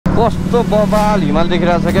कस्तो बबाल हिमाल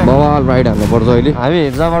देखिरहेको छ क्या बबाल राइड हान्नुपर्छ अहिले हामी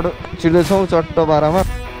हेर्जाबाट छिर्दैछौँ चट्टपारामा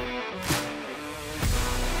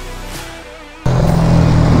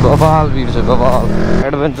बबाल भिड छ बबाल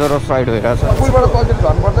एडभेन्चरस राइड भइरहेछ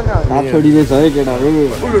छोडिँदैछ है केटाहरू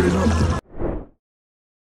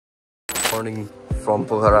मर्निङ फ्रम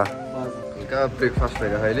पोखरा बेलुका ब्रेकफास्ट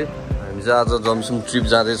भइरहेको अहिले हामी चाहिँ आज जमसुम ट्रिप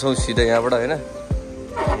जाँदैछौँ सिधै यहाँबाट होइन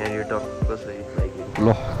यहाँनिर टक्क छ ल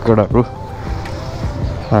केटाहरू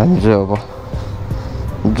हामी चाहिँ अब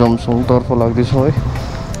जमसुङतर्फ लाग्दैछौँ है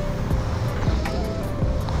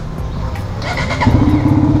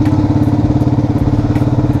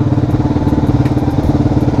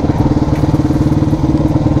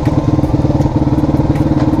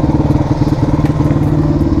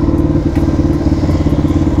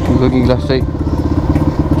लुकिङ ग्लास चाहिँ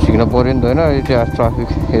सिक्न पऱ्यो नि त होइन त्यहाँ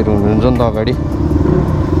ट्राफिकहरू हुनुहुन्छ नि त अगाडि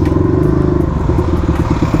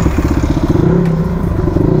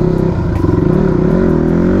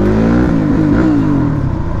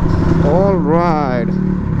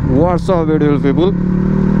What's up beautiful people,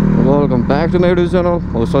 welcome back to my YouTube channel.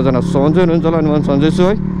 हो सबजना सन्चै हुनुहुन्छ होला अनि म सन्चै छु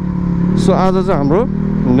है सो आज चाहिँ हाम्रो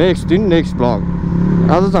नेक्स्ट ब्लग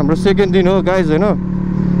आज चाहिँ हाम्रो सेकेन्ड दिन हो गाइज होइन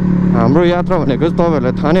हाम्रो यात्रा भनेको चाहिँ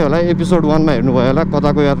तपाईँहरूलाई थाहा नै होला एपिसोड 1 मा हेर्नुभयो होला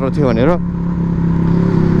कताको यात्रा थियो भनेर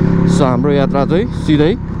सो हाम्रो यात्रा चाहिँ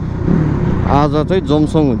सिधै आज चाहिँ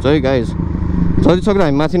जमसङ हुन्छ है गाइज जति सक्दो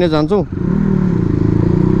हामी माथि नै जान्छौँ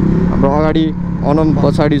हाम्रो अगाडि अनम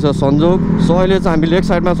पछाडि छ संजोग सो अहिले चाहिँ हामी लेक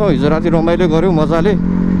साइडमा छौँ हिजो राति रमाइलो गऱ्यौँ मजाले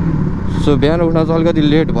सो बिहान उठ्न चाहिँ अलिकति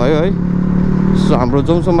लेट भयो है सो हाम्रो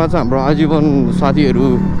जमसङमा चाहिँ हाम्रो आजीवन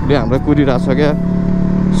साथीहरूले हामीलाई कुरिरहेको छ क्या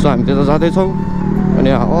सो हामी त्यता जाँदैछौँ अनि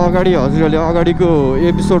अगाडि हजुरहरूले अगाडिको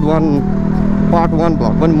एपिसोड 1 पार्ट 1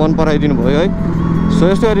 भ्लग पनि मन पराइदिनु भयो है सो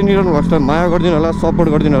यस्तो गरी निरहनु भएको छ माया गरिदिनु होला सपोर्ट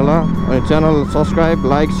गरिदिनु होला अनि च्यानल सब्सक्राइब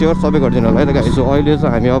लाइक सेयर सबै गरिदिनु होला है त गाइस सो अहिले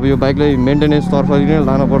चाहिँ हामी अब यो बाइकलाई मेन्टेनेन्सतर्फ नै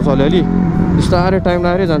लानुपर्छ अलिअलि बिस्तारै टाइम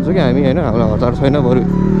लगाएरै जान्छौँ कि हामी होइन हामीलाई हतार छैन बरु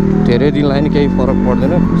धेरै दिन लाग्यो नि केही फरक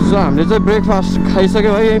पर्दैन सो हामीले चाहिँ ब्रेकफास्ट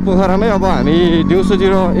खाइसक्यौँ है यहीँ पोखरामै अब हामी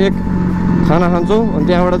दिउँसोतिर एक खाना खान्छौँ अनि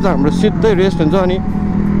त्यहाँबाट चाहिँ हाम्रो सिधै रेस्ट हुन्छ अनि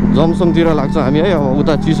जमसङतिर लाग्छ हामी है अब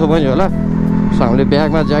उता चिसो पनि होला सो हामीले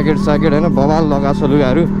ब्यागमा ज्याकेट स्याकेट होइन बबाल लगाएको छ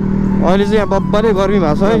लुगाहरू अहिले चाहिँ यहाँ बब्बालै गर्मी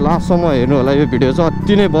भएको छ है लास्टसम्म हेर्नु होला यो भिडियो चाहिँ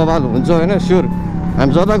अति नै बबाल हुन्छ होइन स्योर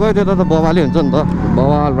हामी जता गयो त्यता त बबालै हुन्छ नि त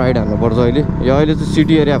बबाल राइड हान्नुपर्छ अहिले यो अहिले चाहिँ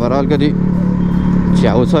सिटी एरिया भएर अलिकति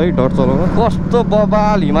छ्याउ छ है डर चलाउनु कस्तो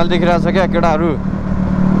बबाल हिमाल देखिरहेको छ क्या केटाहरू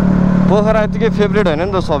पोखरा यतिकै फेभरेट होइन नि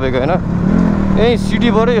त सबैको होइन यहीँ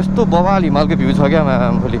सिटीबाटै यस्तो बबाल हिमालको भ्यू छ क्या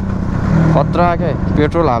मामफुली खतरा क्या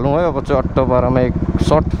पेट्रोल हालौँ है अब चट्टपारामा एक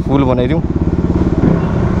सर्ट फुल बनाइदिउँ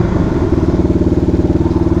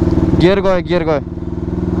गियर गयो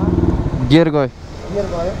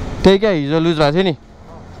त्यही क्या हिजो लुज भएको थियो नि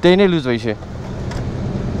त्यही नै लुज भइसक्यो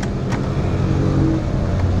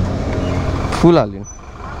फुल हालिदिनु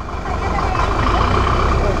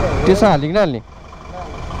त्यसमा हालिकन हाल्ने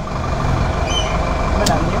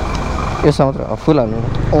यसमा मात्र फुल हाल्नु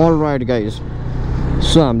अल राइट गाइज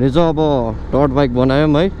सो हामीले चाहिँ अब डट बाइक बनायौँ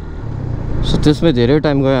है सो त्यसमै धेरै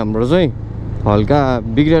टाइम गयो हाम्रो चाहिँ हल्का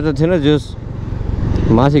बिग्रेर थिएन जस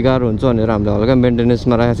माथि गाह्रो हुन्छ भनेर हामीले हल्का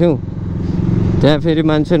मेन्टेनेन्समा राखेको थियौँ त्यहाँ फेरि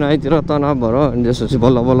मान्छे नआइतिर तनाव भएर अनि त्यसपछि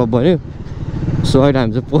बल्ल बल्ल बन्यो सो अहिले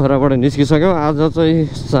हामी चाहिँ पोखराबाट निस्किसक्यौँ आज चाहिँ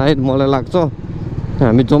सायद मलाई लाग्छ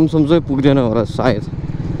हामी जमसम चाहिँ पुग्दैन होला सायद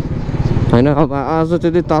होइन अब आज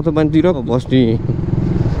त्यति तातोपानीतिर बस्ने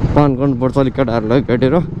प्लान गर्नुपर्छ अलिक केटाहरूलाई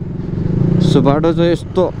भेटेर सो बाटो चाहिँ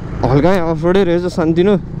यस्तो हल्का अफरोडै रहेछ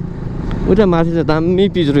सानोतिनो उता माथि चाहिँ दामी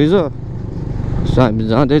पिच रहेछ सो हामी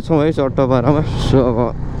जाँदैछौँ है चट्टपारामा सो अब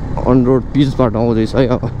अन रोड पिच बाटो आउँदैछ है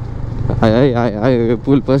अब आयो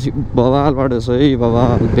पुल पछि बबाल बाटो छ है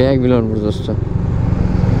बबाल ब्याग मिलाउनु पर्छ जस्तो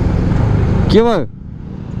के भयो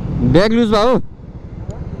ब्याग लुज भयो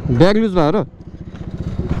र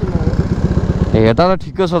हेर्दा त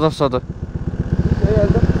ठिक्क छ जस्तो त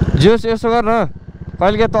जोस् यसो गर न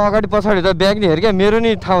कहिले त अगाडि पछाडि त ब्याग नि हेर क्या मेरो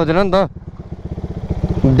नि थाहा हुँदैन नि त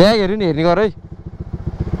ब्यागहरू नि हेर्ने गर है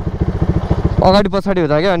अगाडि पछाडि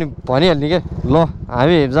हुँदा क्या अनि भनिहाल्ने क्या ल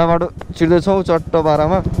हामी हेर्जाबाट छिर्दैछौँ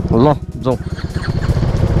चट्टपारामा ल जाउँ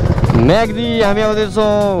म्याग्दी हामी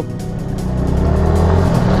आउँदैछौँ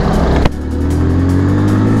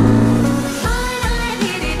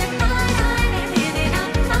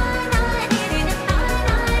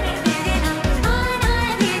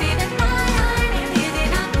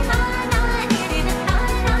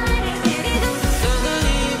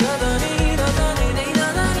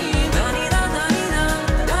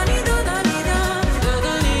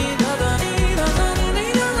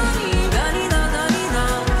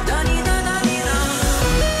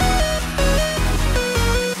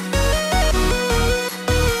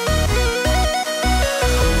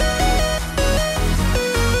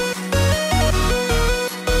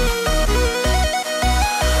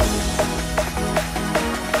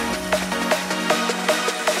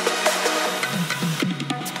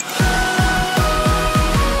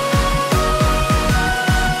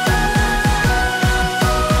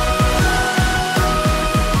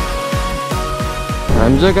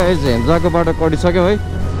हामी चाहिँ गाइस हेम्जाको बाटो कटिसक्यौँ है।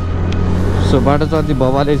 सो बाटो चाहिँ अति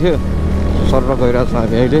बबाले थियो, सर गइरहेको छ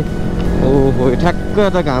हामी अहिले। ओहो ठ्याक्क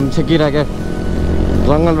त घाम छेकिरहेको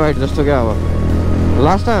जङ्गल राइड जस्तो क्या। अब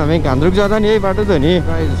लास्ट टाइम हामी घान्द्रुक जाँदा नि यही बाटो थियो नि।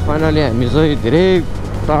 गाइस फाइनली हामी चाहिँ धेरै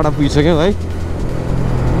टाढा पुगिसक्यौँ है।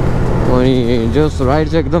 अनि जस राइड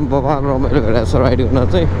चाहिँ एकदम बबाल रमाइलो भइरहेको छ राइड गर्न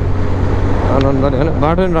चाहिँ, आनन्दले होइन।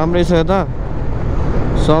 बाटो पनि राम्रै छ यता,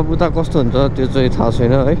 सब उता कस्तो हुन्छ त्यो चाहिँ थाहा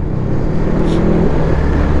छैन है।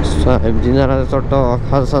 हामी तिनजना चट्ट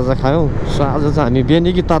खाजासाजा खायौँ। सो आज चाहिँ हामी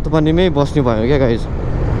बेनीकी तातोपानीमै बस्ने भयो क्या गाइस,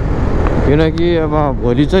 किनकि अब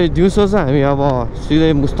भोलि चाहिँ दिउँसो चाहिँ हामी अब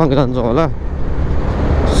सिधै मुस्ताङ जान्छौँ होला।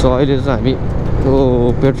 सो अहिले चाहिँ हामी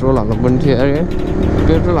पेट्रोल हाल्नु पनि थियो अरे।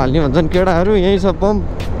 पेट्रोल हाल्ने भन्छन् केटाहरू, यहीँ छ पम्प,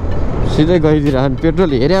 सिधै गइदिएर पेट्रोल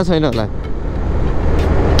हेरेको छैन होला,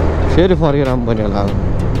 फेरि फर्केर आउनु पर्ने होला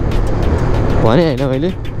भने होइन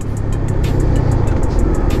मैले।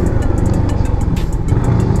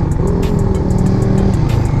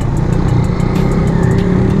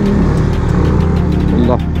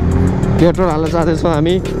 ल पेट्रोल हाल्न जाँदैछौँ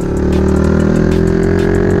हामी।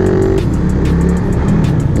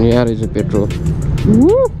 यहाँ रहेछ पेट्रोल,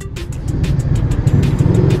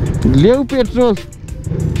 ल्याउ पेट्रोल।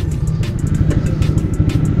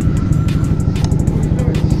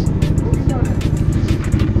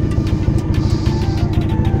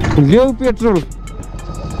 ल्याउ पेट्रोल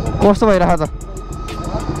कस्तो भइरहेको छ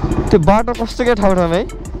त्यो बाटो, कस्तो क्या ठाउँ ठाउँमा है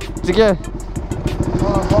त्यो क्या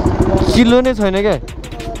चिल्लो नै छैन क्या।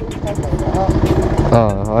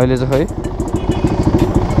 अहिले चाहिँ खै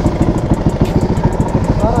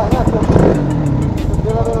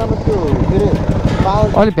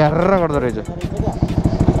अलिक भ्याएर गर्दो रहेछ।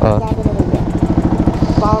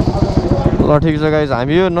 ल ठिक छ गाइस,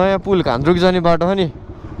 हामी यो नयाँ पुल घान्द्रुक जाने बाटो हो नि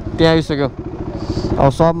त्यहाँ आइसक्यो। अब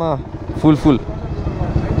सबमा फुल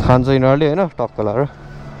खान्छ यिनीहरूले होइन, टक्क लाएर।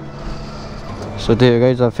 सो त्यही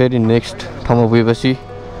गाइस अब फेरि नेक्स्ट ठाउँमा पुगेपछि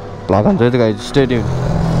भ्लग हान्छ त गाइस, स्टेडियम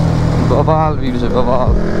बबाल भ्यू छ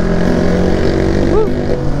बबाल।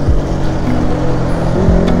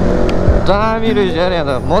 दामी रहेछ यार यहाँ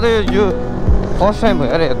त। म त यो फर्स्ट टाइम भयो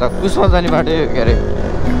अरे यता कुसमा जाने बाटो के अरे।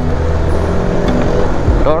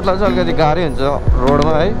 डरलाई चाहिँ अलिकति गाह्रै हुन्छ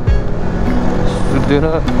रोडमा है, सुत्दैन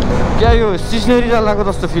क्या। यो सिस्नेरी जालाको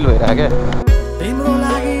जस्तो फिल भइरहेको क्या। तिम्रो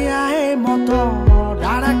लागि आए म त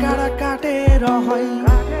डाँडा काँडा काटेर है,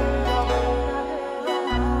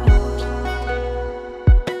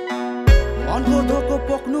 मनको धोको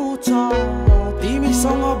पोख्नु छ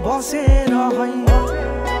तिमीसँग बसेर है।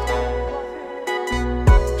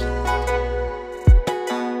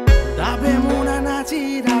 दाबे मुना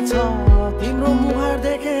नाचिरहेछ तिम्रो मुहार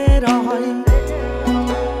देखेर है।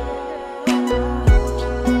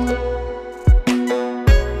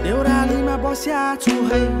 देउरालीमा बस्या छु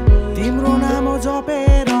है तिम्रो नाम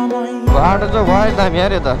जपेर मै। बाटो चाहिँ भयो दामी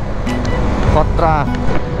यार यता खतरा।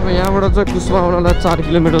 यहाँबाट चाहिँ कुस्मा आउनलाई 4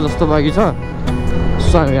 किलोमिटर जस्तो बाँकी छ।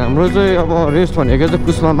 सो हाम्रो चाहिँ अब रेस्ट भनेको चाहिँ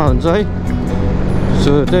कुस्मामा हुन्छ है।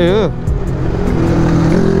 सो त्यही हो।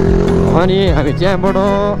 अनि हामी त्यहाँबाट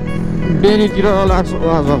बेनीतिर लाग्छौँ।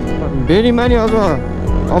 आज बेनीमा नि अझ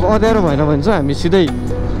अब अँध्यारो भएन भने चाहिँ हामी सिधै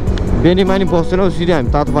बेनीमा नि बस्दैनौँ, सिधै हामी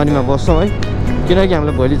तातोपानीमा बस्छौँ है। किनकि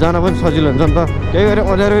हामीलाई भोलि जान पनि सजिलो हुन्छ नि त। त्यही भएर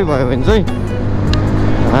अँध्यारै भयो भने चाहिँ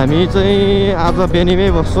हामी चाहिँ आज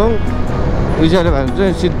बेनीमै बस्छौँ। उज्यालो भयो भने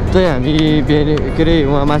चाहिँ सिधै हामी बेनी के अरे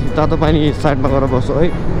उहाँ माथि तातोपानी साइडमा गएर बस्छौँ है।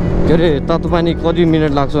 के अरे तातोपानी कति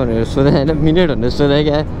मिनट लाग्छ भनेर सोधेँ होइन, मिनट भनेर सोधेँ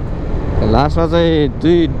क्या। लास्टमा चाहिँ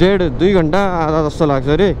 2 घन्टा आधा जस्तो लाग्छ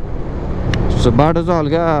अरे। सो बाटो चाहिँ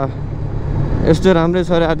हल्का यस्तै राम्रै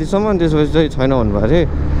छ अरे रातिसम्म, त्यसपछि चाहिँ छैन भन्नुभएको थिएँ।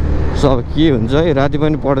 सो अब के हुन्छ है, राति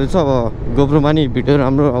पनि पढ्दैछ। अब गोप्रोमा नि भिडियो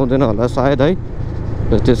राम्रो आउँदैन होला सायद है,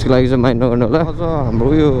 त्यसको लागि चाहिँ माइन्ड नगर्नु होला। अझ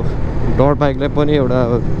हाम्रो यो डट बाइकलाई पनि एउटा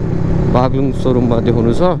बागलुङ सोरुममा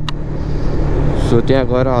देखाउनु छ। सो त्यहाँ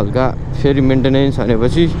गएर हल्का फेरि मेन्टेनेन्स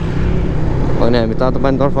हानेपछि अनि हामी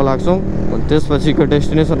तातोपानीतर्फ लाग्छौँ। अनि त्यसपछिको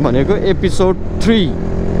डेस्टिनेसन भनेको एपिसोड 3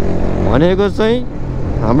 भनेको चाहिँ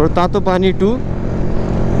हाम्रो तातोपानी टु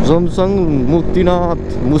जोमसङ, मुक्तिनाथ,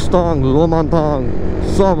 मुस्ताङ, लोमान्थाङ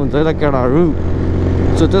सब हुन्छ यता केटाहरू।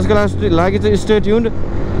 सो त्यसको लागि चाहिँ स्टे ट्युन्ड।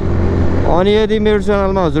 अनि यदि मेरो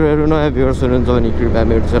च्यानलमा हजुरहरू नयाँ भ्युअर्स हुनुहुन्छ भने कृपया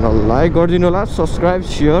मेरो च्यानल लाइक गरिदिनु होला, सब्सक्राइब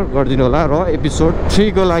सेयर गरिदिनु होला र एपिसोड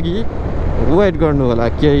 3 को लागि वेट गर्नु होला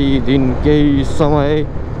केही दिन केही समय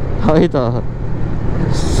है त।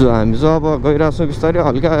 सो हामी चाहिँ अब गइरहेछौँ बिस्तारै,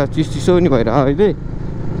 हल्का चिसो नि भइरहेको अहिले।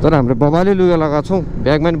 तर हाम्रो बबाले लुगा लगाएको छौँ,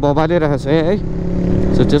 ब्यागमा नि बबाले राखेको छ यहाँ है।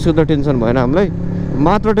 सो त्यसको त टेन्सन भएन हामीलाई।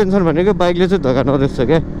 मात्र टेन्सन भनेको बाइकले चाहिँ धक्का नदेख्छ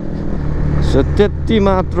क्या। सो त्यति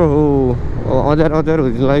मात्र हो। अँध्यारो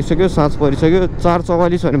हुन लागिसक्यो, साँझ परिसक्यो।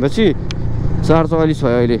 4:44 भनेपछि 4:44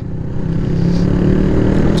 भयो अहिले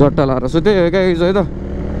चट्टा लाएर। सो त्यही हो गाइज है त।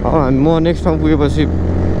 अब म नेक्स्ट ठाउँ पुगेपछि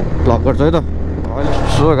भ्लग गर्छु है त।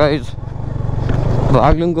 सो गाइज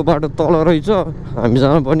बागलुङको बाटो तल रहेछ, हामी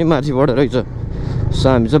जानुपर्ने माथिबाट रहेछ। सो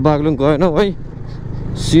हामी चाहिँ बागलुङ गएनौँ है,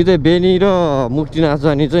 सिधै बेनी र मुक्तिनाथ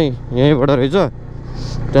जाने चाहिँ यहीँबाट रहेछ।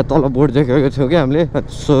 त्यहाँ तल बोर्ड देखेको थियौँ कि हामीले।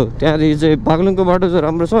 सो त्यहाँदेखि चाहिँ बागलुङको बाटो चाहिँ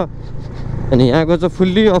राम्रो छ, अनि यहाँको चाहिँ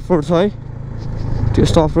फुल्ली अफरोड छ है।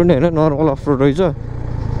 त्यस्तो अफरोड नै होइन, नर्मल अफरोड रहेछ।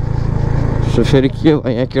 सो फेरि के भयो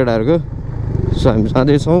यहाँ केटाहरूको। सो हामी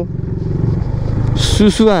जाँदैछौँ।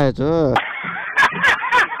 सुसु आएछ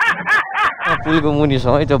पुलको मुनि छ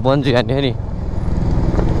है, त्यो बन्जी हान्ने नि।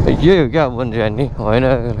 यही हो क्या बन्जी हान्ने होइन?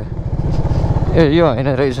 ए यो होइन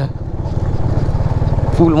रहेछ,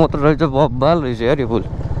 पुल मात्र रहेछ। बब्बाल रहेछ यार यो पुल,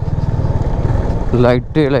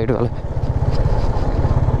 लाइटै लाइटवाला।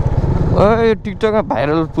 ए टिकटकमा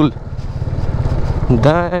भाइरल पुल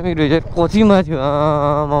दामी रहेछ। कति माथि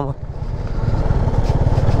आमामा,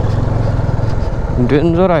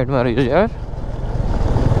 डेन्जर हाइटमा रहेछ यार।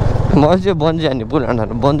 म चाहिँ बन्जी हान्ने पुल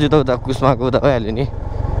हान्नु, बन्जी त उता कुस्माको उता भइहाल्यो नि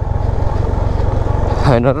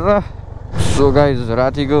होइन र। सो गाइज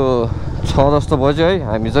रातिको 6 जस्तो बज्यो है।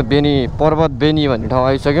 हामी चाहिँ बेनी पर्वत बेनी भन्ने ठाउँ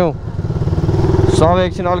आइसक्यौँ। सब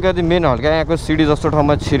एकछिन अलिकति मेन हल्का यहाँको सिडी जस्तो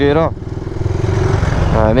ठाउँमा छिरेर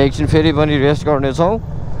हामी एकछिन फेरि पनि रेस्ट गर्नेछौँ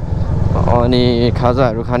अनि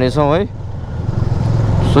खाजाहरू खानेछौँ है।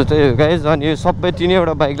 सो त्यही हो गाइज। अनि सबै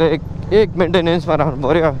 3वटा बाइकलाई एक मेन्टेनेन्समा राख्नु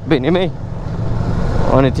पऱ्यो बेनीमै।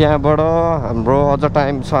 अनि त्यहाँबाट हाम्रो अझ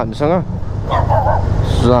टाइम छ हामीसँग।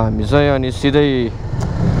 सो हामी चाहिँ अनि सिधै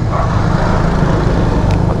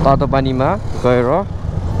तातोपानीमा गएर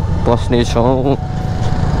बस्नेछौँ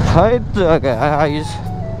है त गाइस।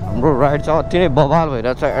 हाम्रो राइड चाहिँ अति नै बवाल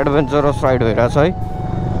भइरहेछ, एडभेन्चरस राइड भइरहेछ है।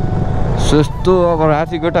 सो यस्तो अब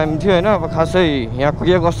रातिको टाइम थियो होइन, अब खासै यहाँ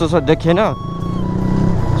के कस्तो छ देखेन।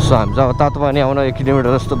 सो हामी चाहिँ अब तातोपानी आउन 1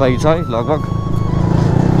 किलोमिटर जस्तो बाइक छ है लगभग।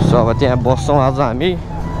 सो अब त्यहाँ बस्छौँ आज हामी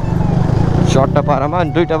चट्टापारामा।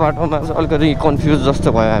 अनि 2टा बाटोमा चाहिँ अलिकति कन्फ्युज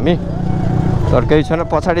जस्तो भयो हामी, तर केही छैन।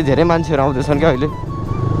 पछाडि धेरै मान्छेहरू आउँदैछन् क्या अहिले,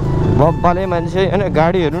 बब्बाले मान्छे होइन।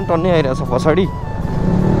 गाडीहरू पनि टन्नै आइरहेछ पछाडि।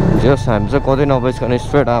 जस हामी चाहिँ कतै नबस्कन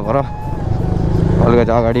स्ट्रेट आएर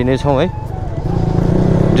अलिकति अगाडि नै छौँ है।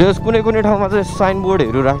 जस कुनै ठाउँमा चाहिँ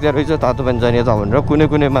साइनबोर्डहरू राख्दै रहेछ तातोपानी जाने त भनेर,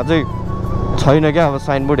 कुनैमा चाहिँ छैन क्या। अब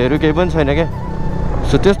साइनबोर्डहरू केही पनि छैन क्या।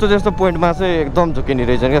 सो त्यस्तो पोइन्टमा चाहिँ एकदम झुकिने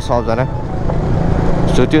रहेछन् क्या सबजना।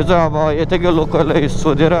 सो त्यो चाहिँ अब यतैको लोकललाई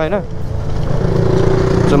सोधेर होइन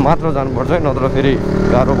चाहिँ मात्र जानुपर्छ है, नत्र फेरि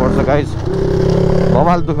गाह्रो पर्छ गाइज।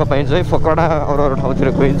 बवाल दुःख पाइन्छ है, फकडा अरू ठाउँतिर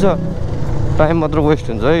गइन्छ, टाइम मात्र वेस्ट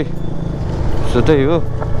हुन्छ है। सो त्यही हो,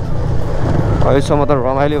 अहिलेसम्म त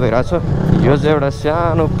रमाइलो भइरहेछ। यो चाहिँ एउटा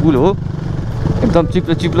सानो पुल हो, एकदम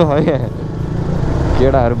चिप्लो है।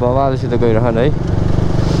 केटाहरू बवालसित गइरहन् है।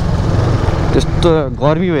 त्यस्तो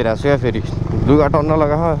गर्मी भइरहेछ क्या, फेरि लुगा टन्न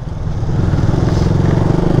लगा,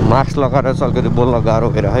 मास्क लगाएर चाहिँ अलिकति बोल्न गाह्रो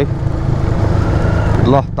भएर है।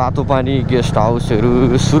 ल तातोपानी गेस्ट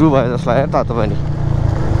हाउसहरू सुरु भयो जस्तो लाग्यो।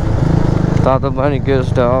 तातोपानी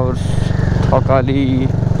गेस्ट हाउस, थकाली,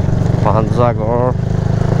 भान्साघर,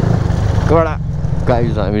 कडा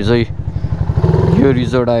गाइज। हामी चाहिँ यो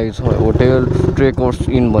रिजोर्ट आएको छौँ, होटेल ट्रेकर्स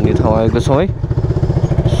इन भन्ने ठाउँ आएको छौँ है।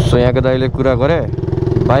 सो यहाँको दाइले कुरा गरे,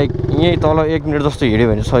 बाइक यहीँ तल 1 मिनट जस्तो हिँड्यो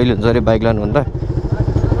भने सहिले हुन्छ अरे बाइक लानुभन्दा।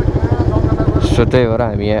 सो त्यही भएर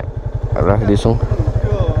हामी यहाँ राख्दैछौँ।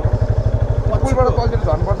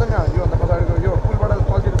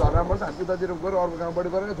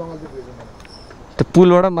 त्यो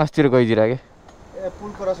पुलबाट मासतिर गइदिएर क्या।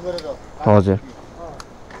 हजुर।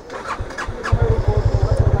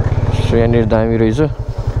 सो यहाँनिर दामी रहेछ,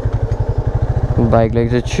 बाइकलाई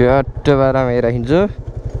चाहिँ छ्याट्ट बाह्रमा राखिन्छ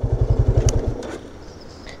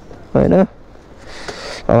होइन।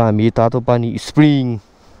 अब हामी तातोपानी स्प्रिङ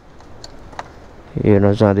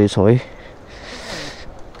हेर्न जाँदैछौँ है।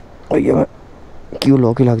 अय्यामा के हो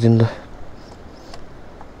लकी लाग्दैन त।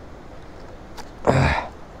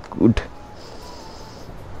 गुड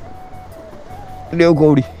ल्याउ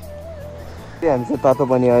गौडी। हामी चाहिँ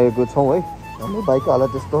तातोपानी आएको छौँ है। हाम्रो बाइकको हालत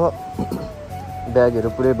त्यस्तो छ, ब्यागहरू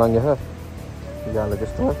पुरै बाङ्गेछ, हालत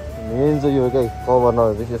त्यस्तो छ। मेन चाहिँ यो क्या, कभर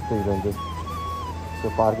नभएपछि यस्तो हिँड्नु हुन्छ। त्यो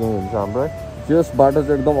पार्किङ हुन्छ हाम्रो है। जस बाटो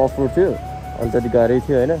चाहिँ एकदम अफरोड थियो, अलिकति गाह्रै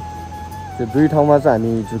थियो होइन। त्यो 2 ठाउँमा चाहिँ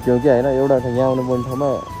हामी झुक्यौँ कि होइन। एउटा यहाँ आउनुपर्ने ठाउँमा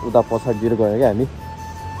उता पछाडितिर गयो क्या हामी।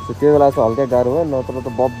 सो त्यो बेला चाहिँ हल्का गाह्रो भयो, नत्र त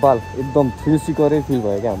बब्बाल एकदम थ्रिल फिल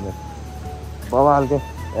भयो क्या हाम्रो, बब्बाल क्या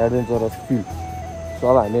एडभेन्चरस फिल। सो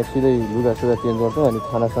अब हामी सिधै लुगासुगा चेन्ज गर्छौँ अनि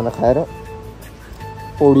खानासाना खाएर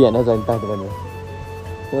पौडी हान्न जाने तातोपानीमा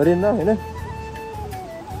परेन होइन।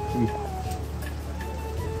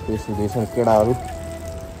 फ्रेस हुँदैछन् केटाहरू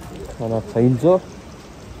खाना खाइन्छ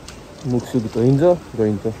मुखसुख धोइन्छ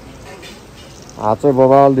गइन्छ हात चाहिँ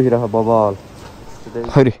बबाल देखिरहेको बबाल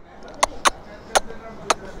खैरी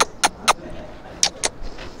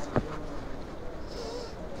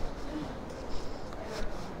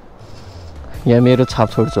यहाँ मेरो छाप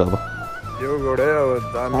छोड्छु अब यो घोडै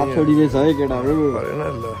अब छाप छोडिँदैछ है केटाहरू भएन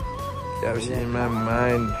ल क्याप्सीमा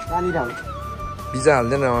माइन बिजा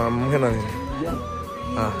हाल्दैन मुखै नखेर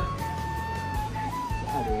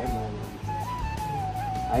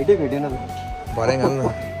हाइटै भेटेन भर्याङ हाल्नु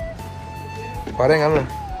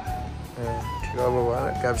ठिक अब भएन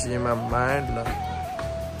क्याप्सीमा माइन ल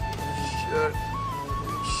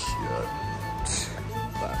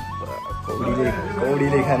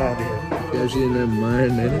कौडीले खाना क्याप्सीमा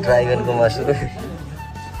माइन होइन ड्राइगनको मासु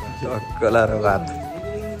टक्क लाएर भात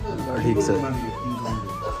ठिक छ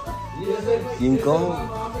किङकङ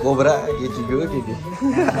कोब्रा के के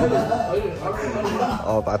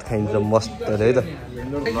अब भात खाइन्छ मस्तले है त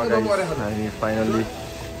हामी फाइनल्ली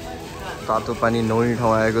तातो पानी नुहाउने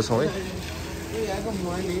ठाउँ आएको छौँ है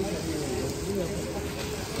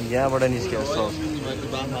यहाँबाट निस्क्यो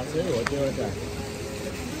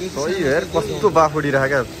सही हेर कस्तो बाफ उडिरहेको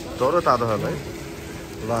क्या डह्रो तातो छ है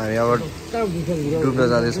ल हामी अब डुब्न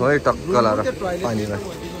जाँदैछौँ है टक्क लाएर पानीमा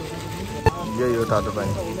यही हो तातो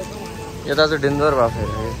पानी यता चाहिँ डेन्जर बाफ हेर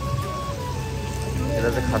यता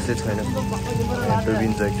चाहिँ खासै छैन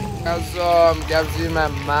डुबिन्छ क्याप्सीमा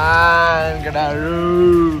मान केटाहरू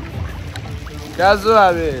काजु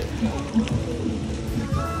हाबे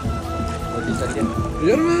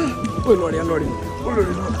हेर्नु